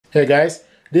Hey guys,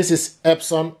 this is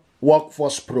Epson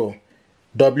WorkForce Pro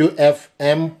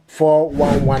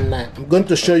WF-M4119. I'm going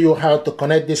to show you how to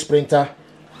connect this printer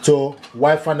to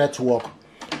Wi-Fi network.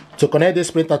 To connect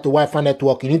this printer to Wi-Fi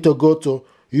network, you need to go to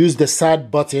use the side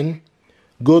button,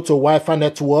 go to Wi-Fi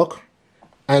network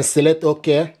and select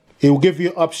OK. It will give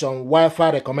you option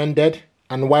Wi-Fi recommended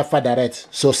and Wi-Fi direct.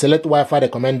 So select Wi-Fi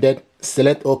recommended,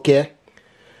 select OK.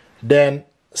 Then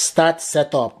start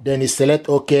setup, then you select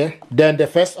OK. Then the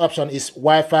first option is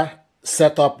Wi-Fi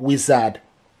setup wizard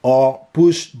or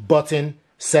push button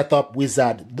setup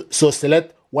wizard. So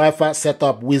select Wi-Fi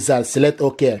setup wizard, select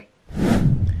OK.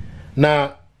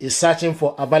 Now it's searching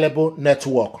for available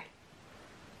network.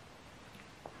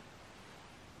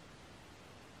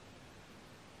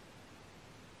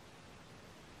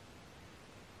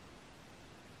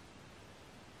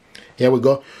 Here we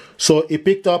go. So it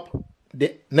picked up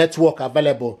the network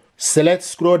available.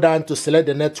 Scroll down to select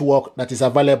the network that is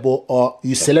available, or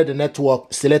you select the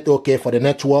network, select OK for the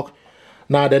network.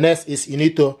 Now the next is you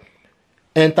need to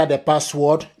enter the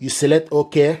password. You select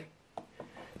OK.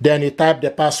 Then you type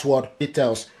the password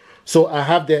details. So I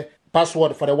have the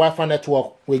password for the Wi-Fi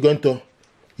network we're going to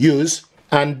use.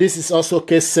 And this is also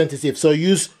case sensitive. So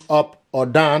use up or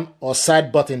down or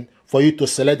side button for you to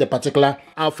select the particular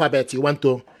alphabet you want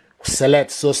to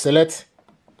select. So select.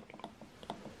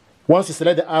 Once you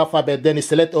select the alphabet, then you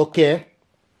select OK.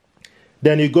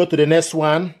 Then you go to the next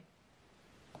one.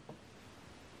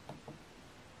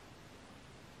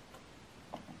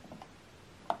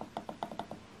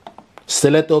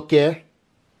 Select OK.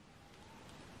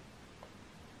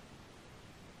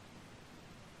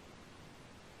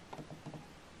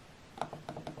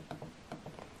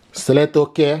 Select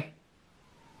OK.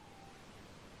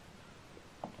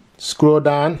 Scroll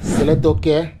down, select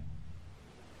OK.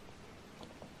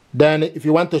 Then if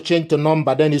you want to change the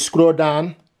number, then you scroll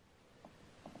down,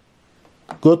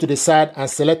 go to the side and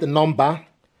select the number,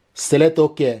 select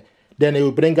OK. Then it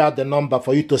will bring out the number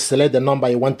for you to select the number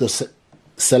you want to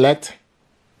select.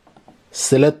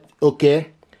 Select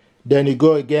OK. Then you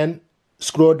go again,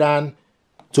 scroll down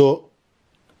to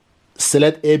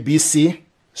select ABC,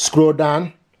 scroll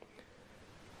down.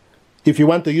 If you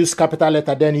want to use capital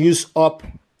letter, then use up.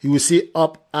 You will see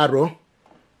up arrow.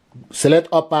 Select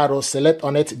up arrow, select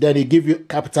on it, then it give you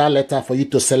capital letter for you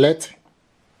to select.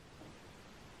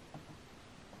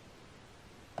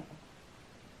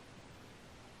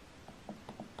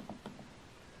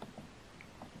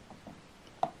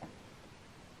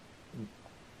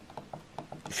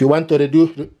 If you want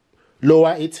to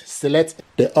lower it, select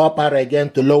the up arrow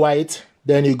again to lower it.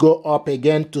 Then you go up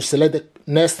again to select the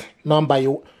next number,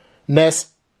 next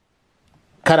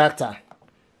character.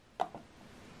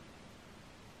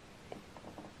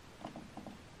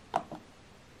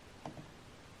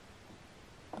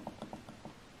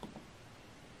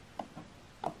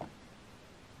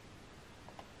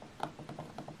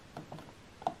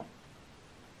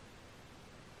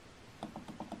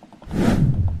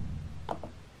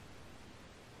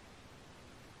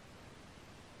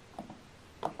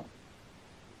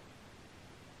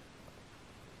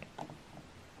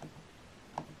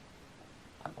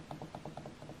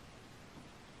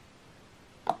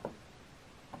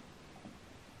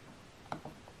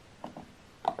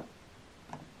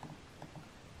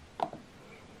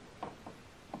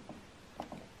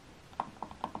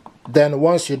 Then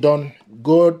once you're done,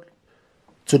 go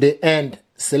to the end,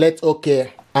 select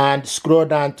OK, and scroll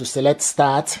down to select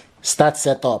start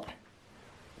setup.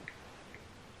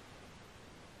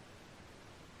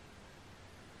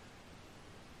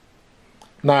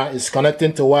 Now it's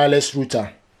connecting to wireless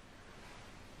router.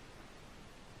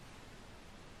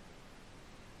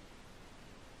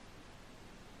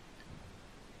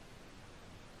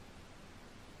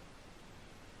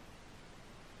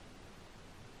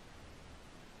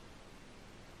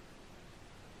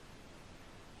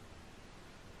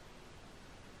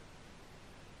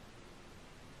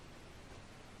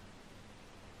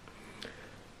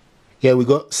 Here we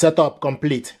go, setup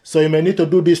complete. So you may need to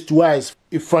do this twice.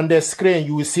 If from the screen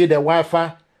you will see the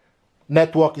Wi-Fi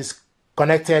network is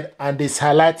connected and it's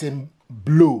highlighting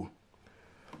blue.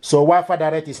 So Wi-Fi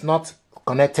direct is not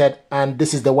connected and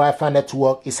this is the Wi-Fi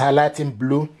network, is highlighting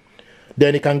blue.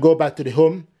 Then you can go back to the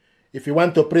home. If you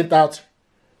want to print out,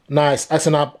 now it's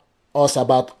asking us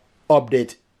about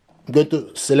update. I'm going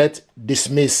to select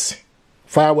dismiss,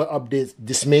 firewall update,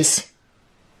 dismiss.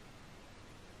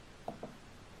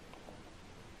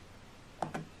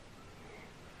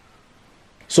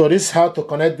 So this is how to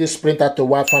connect this printer to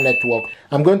Wi-Fi network.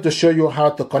 I'm going to show you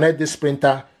how to connect this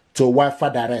printer to Wi-Fi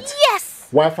direct. Yes!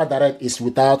 Wi-Fi direct is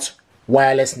without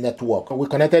wireless network. We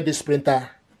connected this printer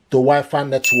to Wi-Fi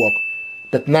network.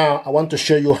 But now I want to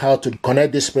show you how to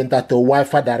connect this printer to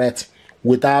Wi-Fi direct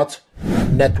without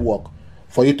network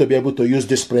for you to be able to use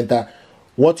this printer.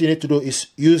 What you need to do is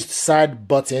use the side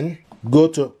button, go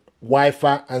to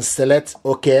Wi-Fi and select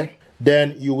OK.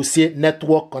 Then you will see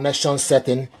network connection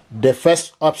setting. The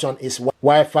first option is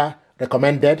Wi-Fi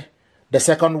recommended. The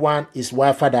second one is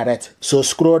Wi-Fi direct. So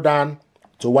scroll down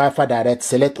to Wi-Fi direct,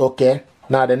 select OK.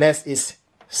 Now the next is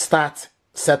start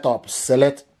setup,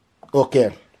 select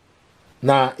OK.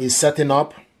 Now it's setting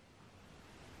up.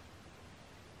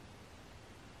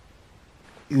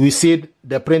 You see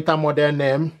the printer model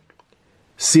name,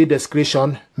 see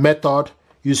description, method.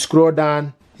 You scroll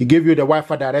down, it gives you the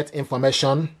Wi-Fi direct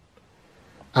information,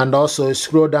 and also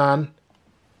scroll down,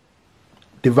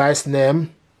 device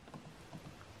name,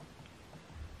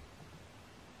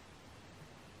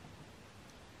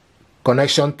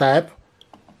 connection type.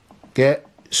 Okay,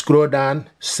 scroll down,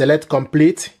 select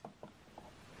complete.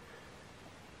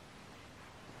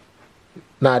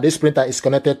 Now this printer is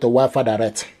connected to Wi-Fi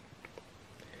direct.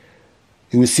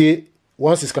 You will see,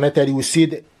 once it's connected, you will see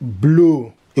the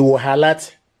blue. It will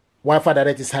highlight, Wi-Fi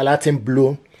direct is highlighting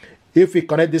blue. If we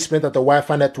connect this printer to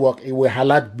Wi-Fi network, it will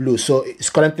highlight blue. So it's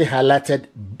currently highlighted,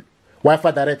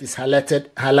 Wi-Fi direct is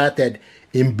highlighted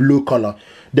in blue color.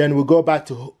 Then we go back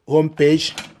to home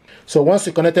page. So once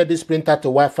you connected this printer to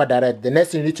Wi-Fi direct, the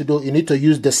next thing you need to do, you need to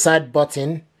use the side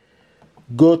button,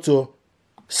 go to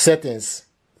settings,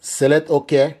 select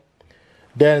OK.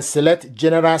 Then select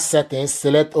general settings,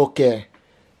 select OK.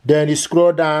 Then you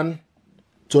scroll down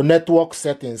to network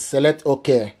settings, select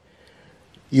OK.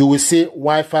 You will see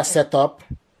Wi-Fi setup,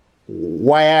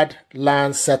 wired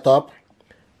LAN setup,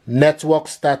 network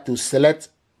status, select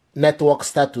network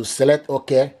status, select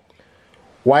OK.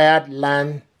 Wired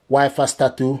LAN Wi-Fi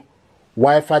status,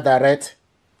 Wi-Fi direct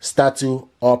status,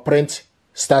 or print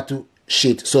status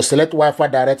sheet. So select Wi-Fi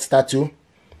direct status.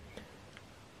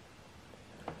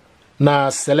 Now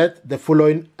select the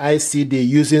following ICD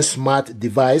using smart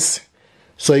device.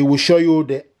 So it will show you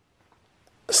the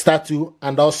status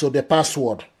and also the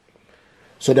password.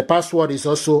 So the password is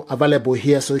also available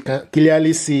here, so you can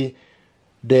clearly see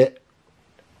the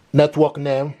network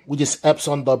name, which is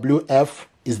Epson WF,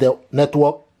 is the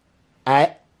network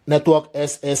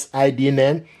SSID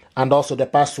name, and also the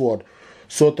password.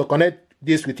 So to connect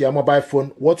this with your mobile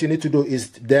phone, what you need to do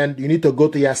is then you need to go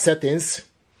to your settings,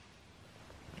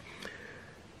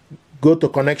 go to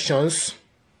connections,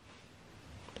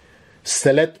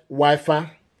 select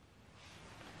Wi-Fi.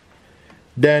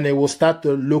 Then it will start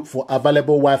to look for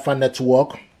available Wi-Fi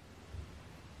network.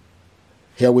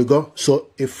 Here we go. So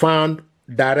it found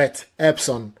direct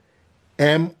Epson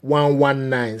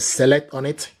M119. Select on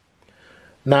it.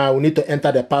 Now we need to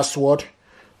enter the password.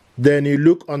 Then you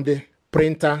look on the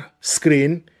printer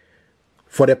screen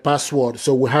for the password.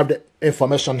 So we have the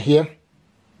information here.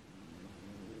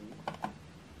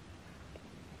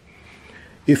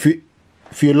 If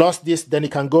you lost this, then you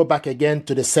can go back again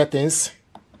to the settings,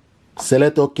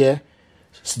 select OK.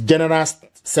 General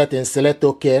settings, select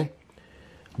OK.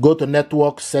 Go to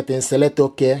network settings, select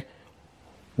OK.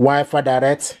 Wi-Fi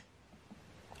direct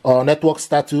or network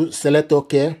status, select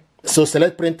OK. So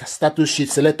select print status sheet,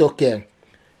 select OK.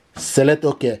 Select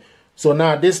OK. So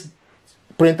now this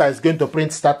printer is going to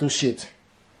print status sheet.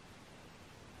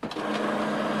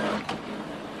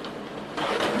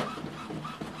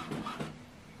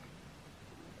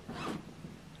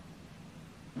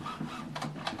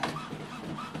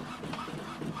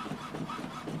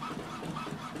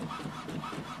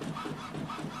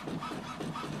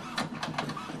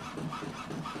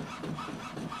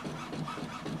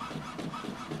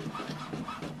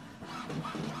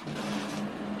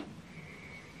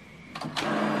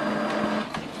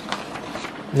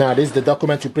 Now this is the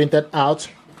document you printed out.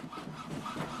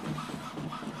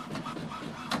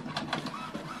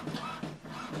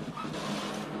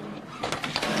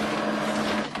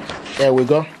 There we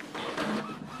go.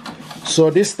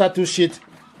 So this status sheet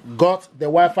got the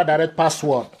Wi-Fi direct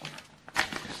password.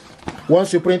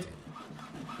 Once you print,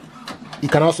 you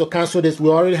can also cancel this. We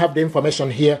already have the information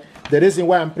here. The reason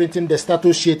why I'm printing the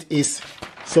status sheet is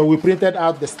so we printed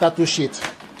out the status sheet.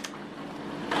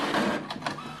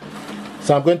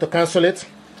 So I'm going to cancel it.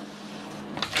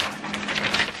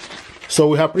 So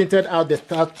we have printed out the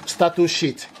status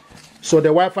sheet. So the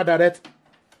Wi-Fi direct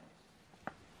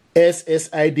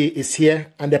SSID is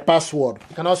here and the password.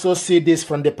 You can also see this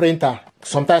from the printer.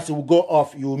 Sometimes it will go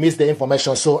off, you will miss the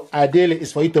information. So ideally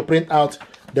it's for you to print out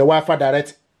the Wi-Fi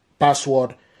direct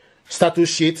password status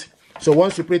sheet. So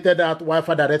once you printed out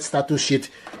Wi-Fi direct status sheet,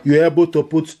 you're able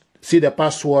to see the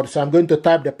password. So I'm going to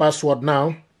type the password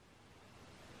now.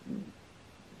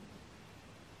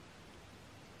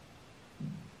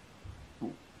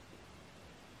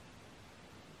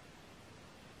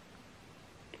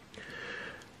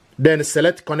 Then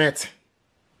select connect.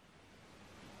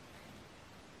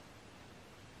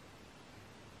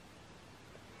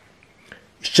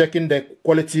 Checking the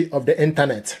quality of the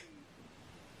internet.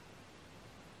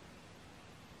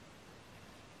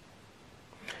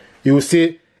 You will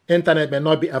see internet may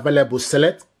not be available.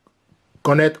 Select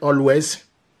connect always.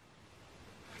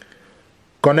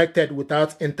 Connected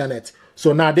without internet.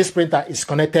 So now this printer is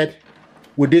connected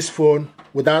with this phone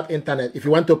without internet. If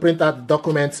you want to print out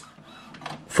documents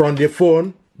from the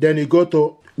phone, then you go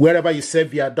to wherever you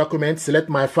save your document, select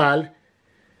my file,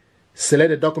 select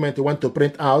the document you want to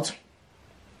print out,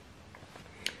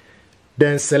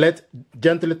 then select,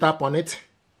 gently tap on it,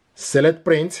 select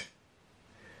print,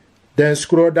 then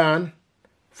scroll down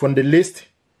from the list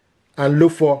and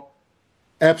look for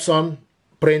Epson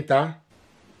printer,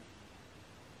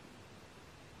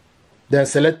 then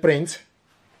select print.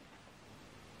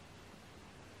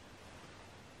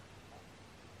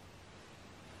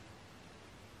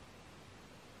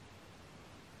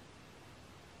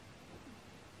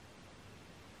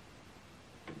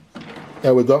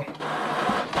 There we go.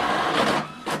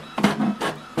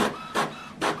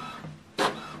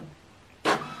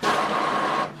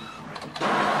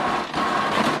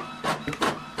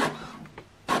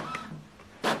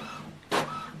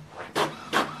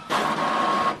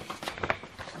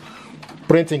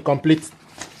 Printing complete.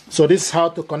 So this is how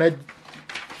to connect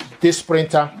this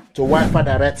printer to Wi-Fi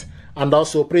direct and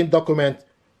also print document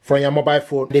from your mobile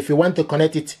phone. If you want to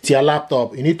connect it to your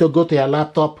laptop, you need to go to your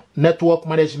laptop, network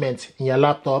management in your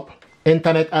laptop,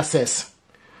 internet access.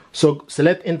 So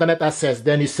select internet access,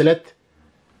 then you select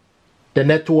the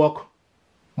network,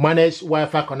 manage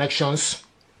Wi-Fi connections,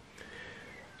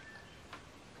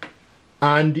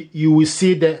 and you will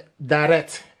see the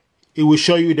direct. It will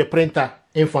show you the printer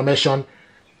information,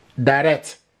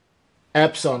 direct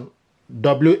Epson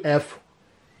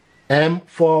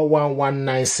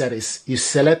WF-M4119 series. You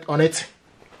select on it,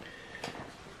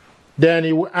 then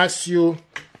it will ask you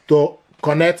to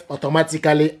connect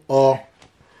automatically, or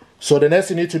so the next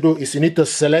thing you need to do is you need to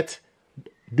select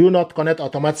do not connect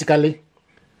automatically,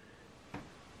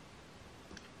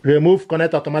 remove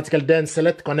connect automatically, then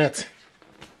select connect.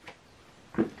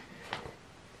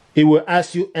 It will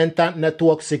ask you enter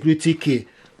network security key.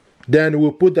 Then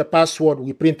we'll put the password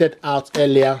we printed out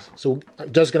earlier. So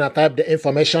I'm just gonna type the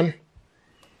information.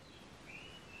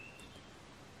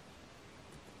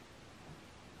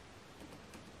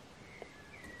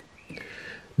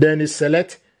 Then you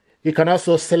select. You can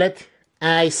also select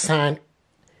I sign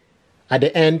at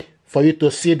the end for you to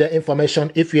see the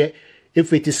information if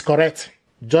it is correct.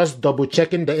 Just double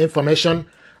checking the information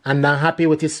and I'm happy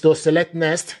with it. So select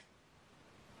next.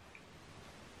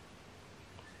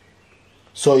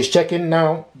 So it's checking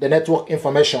now the network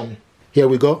information. Here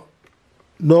we go.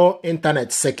 No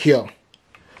internet secure.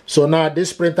 So now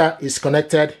this printer is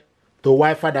connected to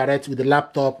Wi-Fi direct with the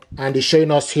laptop and it's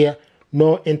showing us here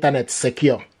no internet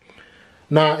secure.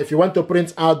 Now if you want to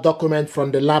print out document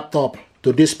from the laptop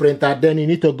to this printer, then you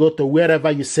need to go to wherever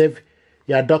you save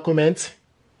your document.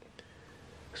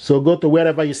 So go to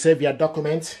wherever you save your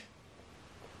document.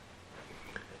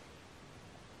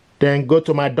 Then go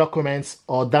to my documents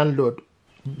or download.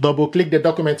 Double click the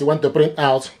document you want to print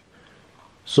out.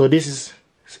 So this is,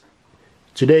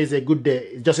 today is a good day.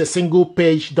 It's just a single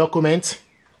page document.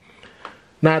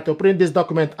 Now to print this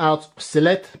document out,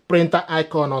 select printer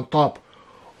icon on top,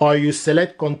 or you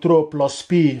select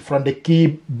Ctrl+P from the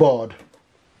keyboard.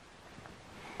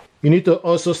 You need to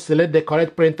also select the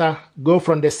correct printer, go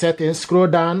from the settings, scroll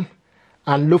down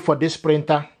and look for this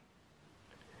printer.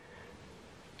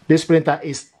 This printer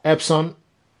is Epson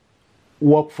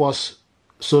WorkForce.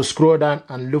 So scroll down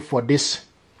and look for this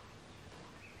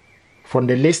from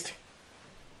the list.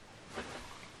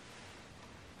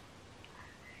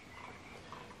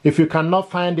 If you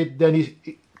cannot find it, then you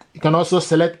can also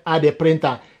select add a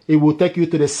printer. It will take you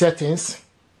to the settings.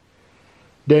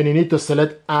 Then you need to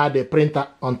select add a printer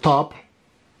on top.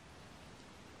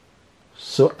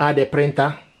 So add a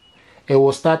printer. It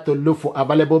will start to look for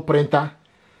available printer.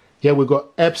 Here we go,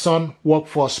 Epson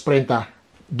WorkForce printer.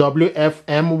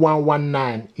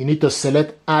 WF-M119. You need to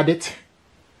select add it,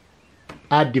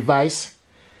 add device.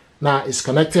 Now it's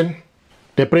connecting.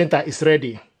 The printer is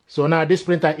ready. So now this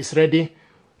printer is ready.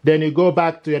 Then you go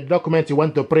back to your document you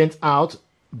want to print out,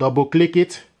 double click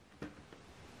it.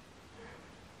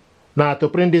 Now to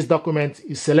print this document,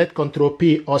 you select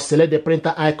Ctrl+P or select the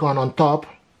printer icon on top.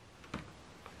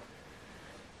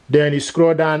 Then you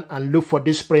scroll down and look for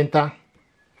this printer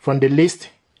from the list.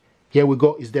 Here we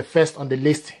go, it's the first on the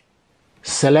list.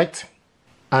 Select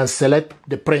and select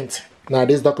the print. Now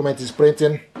this document is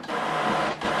printing.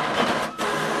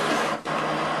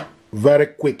 very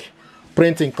quick.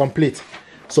 Printing complete.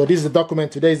 So this is the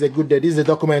document. Today is a good day. This is the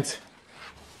document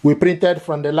we printed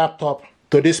from the laptop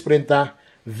to this printer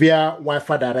via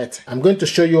Wi-Fi direct. I'm going to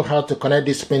show you how to connect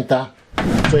this printer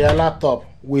to your laptop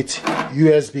with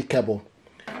USB cable.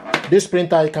 This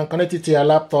printer, you can connect it to your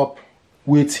laptop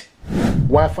with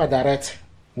Wi-Fi direct,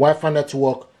 Wi-Fi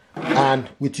network, and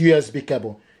with USB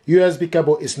cable. USB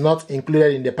cable is not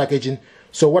included in the packaging.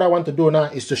 So what I want to do now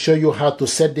is to show you how to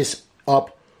set this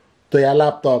up to your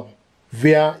laptop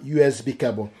via USB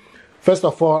cable. First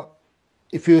of all,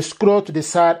 if you scroll to the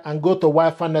side and go to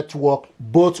Wi-Fi network,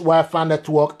 both Wi-Fi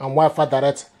network and Wi-Fi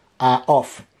direct are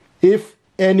off. If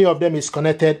any of them is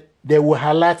connected, they will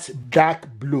highlight dark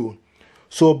blue.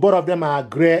 So both of them are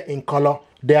gray in color.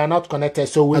 They are not connected.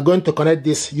 So we're going to connect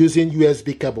this using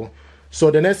USB cable. So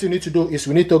the next thing we need to do is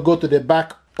we need to go to the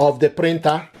back of the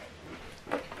printer.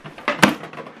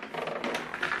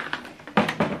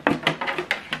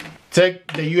 Take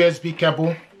the USB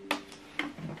cable,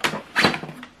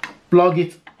 plug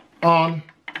it on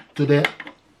to the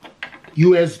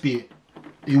USB.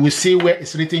 You will see where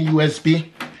it's written USB.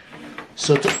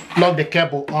 So to plug the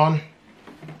cable on,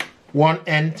 one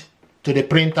end to the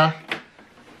printer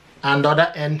and the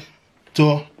other end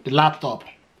to the laptop.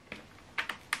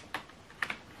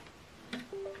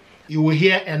 You will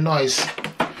hear a noise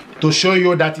to show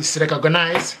you that it's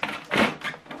recognized.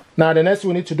 Now the next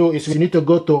we need to do is we need to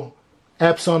go to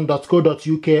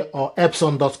epson.co.uk or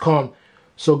epson.com.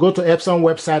 So go to Epson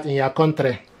website in your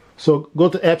country. So go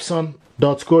to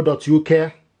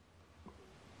epson.co.uk.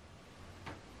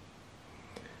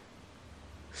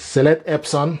 Select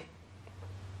Epson.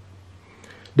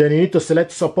 Then you need to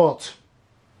select support.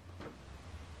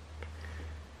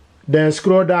 Then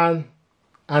scroll down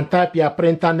and type your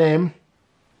printer name,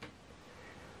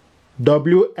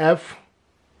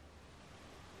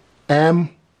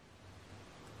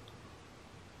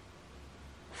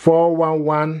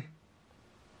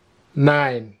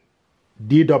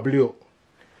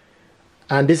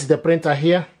 And this is the printer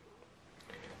here.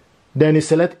 Then you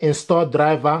select install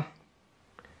driver,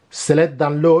 select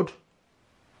download.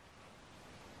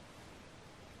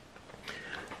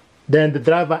 Then the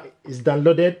driver is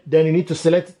downloaded. Then you need to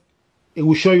select, it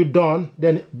will show you done.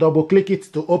 Then double click it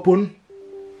to open.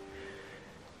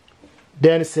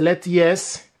 Then select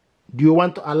yes. Do you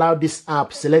want to allow this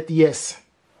app? Select yes.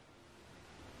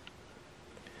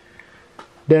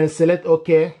 Then select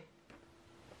OK.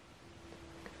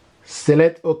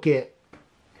 Select OK.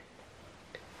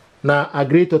 Now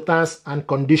agree to terms and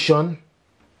condition.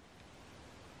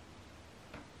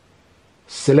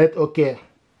 Select OK.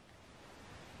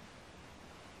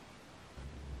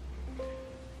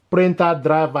 Printer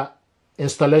driver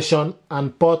installation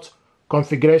and port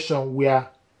configuration were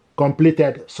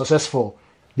completed successful.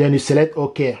 Then you select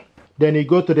OK. Then you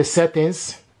go to the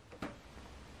settings.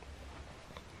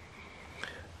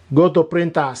 Go to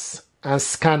printers and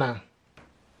scanner.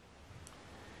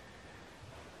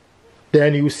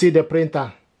 Then you see the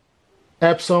printer.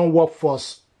 Epson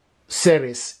WorkForce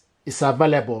series is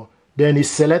available. Then you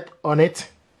select on it.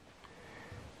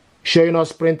 Showing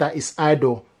us printer is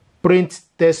idle. Print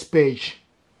test page.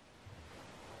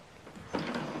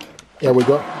 Here we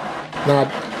go. Now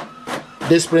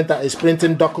this printer is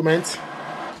printing documents.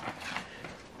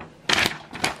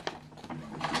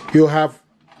 You have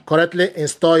correctly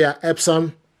installed your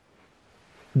Epson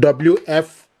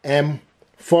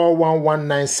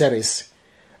WF-M4119 series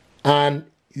and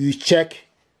you check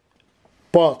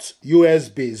port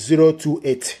USB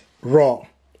 028 raw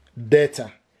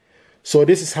data. So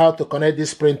this is how to connect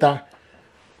this printer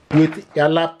with your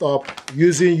laptop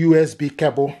using USB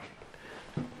cable,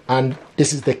 and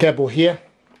this is the cable here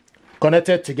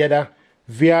connected together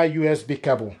via USB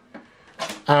cable.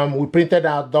 We printed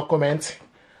our document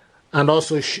and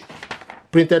also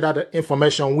printed out the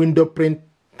information window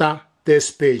printer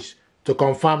test page to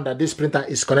confirm that this printer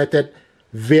is connected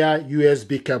via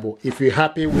USB cable. If you're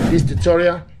happy with this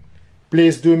tutorial,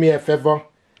 please do me a favor,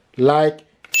 like,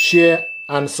 share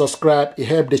and subscribe. It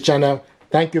helps the channel.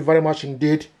 Thank you very much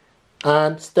indeed,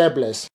 and stay blessed.